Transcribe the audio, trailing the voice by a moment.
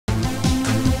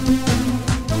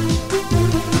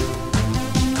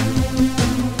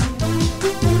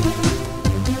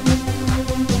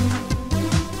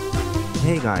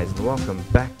guys, and welcome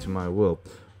back to my world.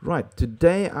 Right,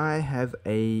 today I have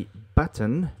a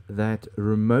button that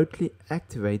remotely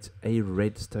activates a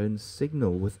redstone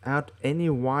signal without any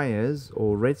wires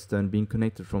or redstone being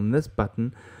connected from this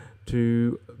button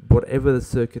to whatever the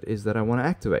circuit is that I want to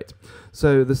activate.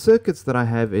 So the circuits that I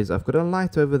have is I've got a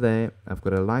light over there, I've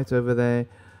got a light over there,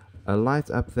 a light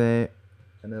up there,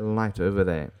 and a light over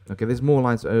there. Okay, there's more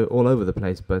lights all over the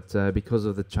place, but because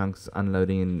of the chunks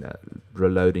unloading and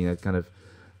reloading, that kind of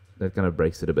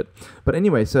breaks it a bit. But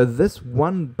anyway, so this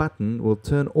one button will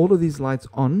turn all of these lights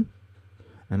on,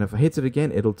 and if I hit it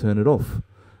again, it'll turn it off.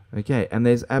 Okay, and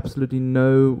there's absolutely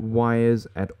no wires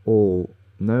at all,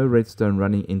 no redstone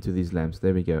running into these lamps.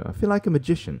 There we go. I feel like a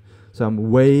magician. So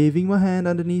I'm waving my hand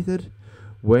underneath it,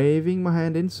 waving my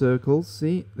hand in circles.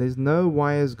 See, there's no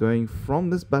wires going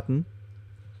from this button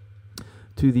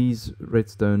to these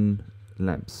redstone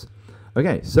lamps.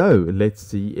 Okay, so let's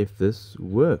see if this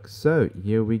works. So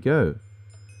here we go,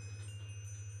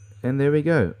 and there we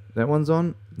go. That one's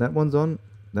on, that one's on,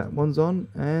 that one's on,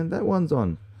 and that one's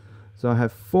on. So I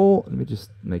have four. Let me just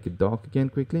make it dark again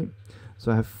quickly.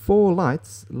 So I have four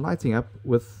lights lighting up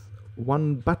with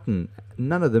one button,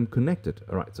 none of them connected.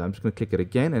 Alright, so I'm just going to click it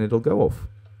again and it'll go off.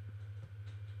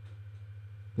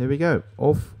 There we go.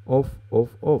 Off, off,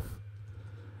 off, off.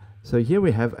 So here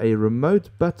we have a remote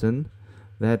button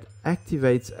that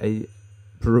activates a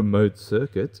remote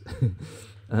circuit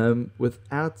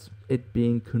without it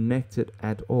being connected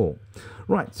at all.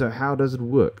 Right, so how does it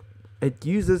work? It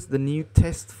uses the new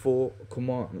testfor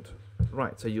command.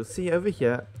 Right, so you'll see over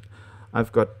here,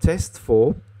 I've got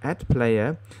testfor at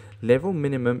player level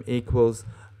minimum equals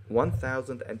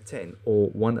 1010 or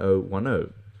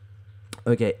 1010.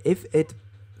 Okay, if it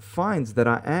finds that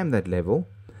I am that level,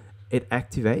 it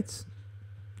activates,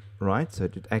 right? So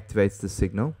it activates the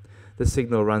signal. The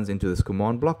signal runs into this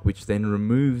command block, which then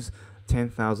removes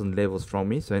 10,000 levels from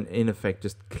me. So in effect,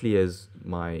 just clears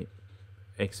my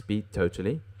XP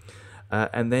totally,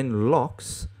 and then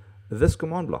locks this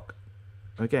command block.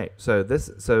 Okay, so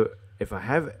if I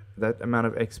have that amount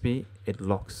of XP, it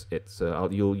locks it. So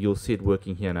you'll see it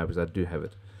working here now because I do have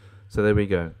it. So there we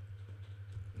go.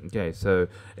 Okay, so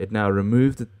it now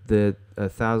removed the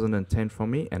 1010 from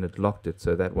me and it locked it,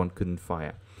 so that one couldn't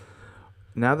fire.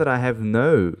 Now that I have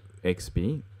no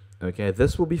XP, okay,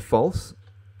 this will be false.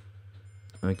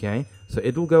 Okay, so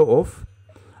it will go off.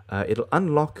 It'll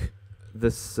unlock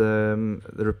this the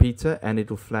repeater, and it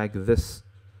will flag this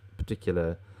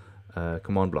particular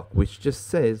command block, which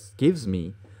just gives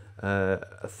me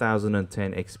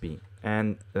 1010 XP,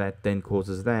 and that then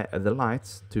causes the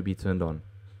lights to be turned on.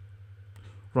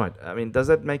 Right, I mean, does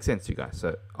that make sense to you guys?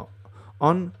 So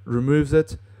on removes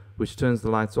it, which turns the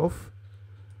lights off.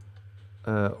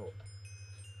 Well,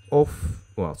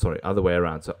 sorry, other way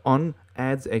around. So on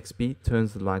adds XP,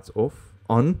 turns the lights off.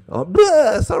 On,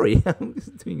 sorry, I'm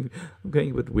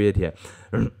going a bit weird here.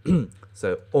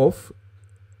 So off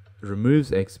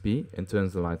removes XP and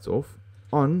turns the lights off.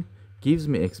 On gives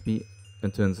me XP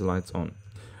and turns the lights on.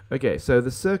 Okay, so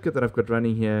the circuit that I've got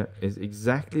running here is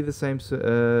exactly the same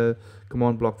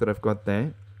command block that I've got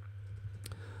there.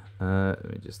 Let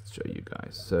me just show you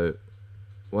guys. So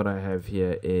what I have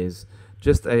here is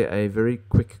just a very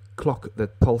quick clock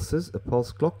that pulses, a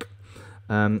pulse clock.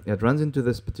 It runs into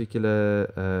this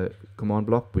particular command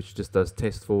block, which just does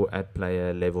testfor at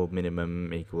player level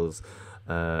minimum equals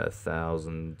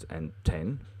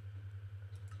 1010.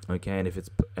 Okay,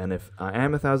 and if I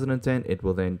am 1010, it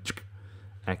will then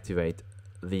activate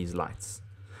these lights.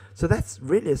 So that's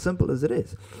really as simple as it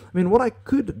is. I mean, what I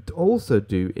could also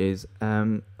do is,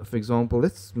 for example,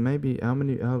 let's maybe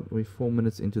we're 4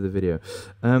 minutes into the video.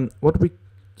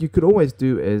 You could always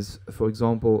do is, for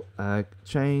example,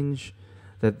 change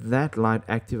that light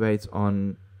activates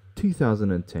on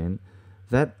 2010,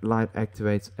 that light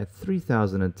activates at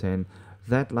 3010,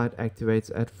 that light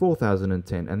activates at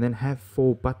 4010, and then have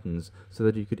 4 buttons so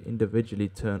that you could individually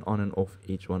turn on and off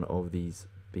each one of these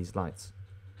lights.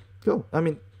 Cool. I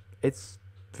mean, it's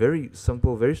very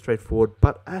simple, very straightforward,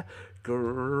 but a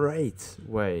great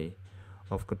way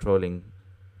of controlling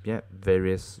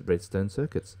various redstone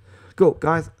circuits. Cool,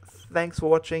 guys, thanks for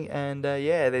watching, and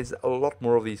yeah, there's a lot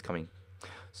more of these coming.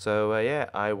 So yeah,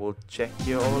 I will check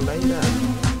you all later.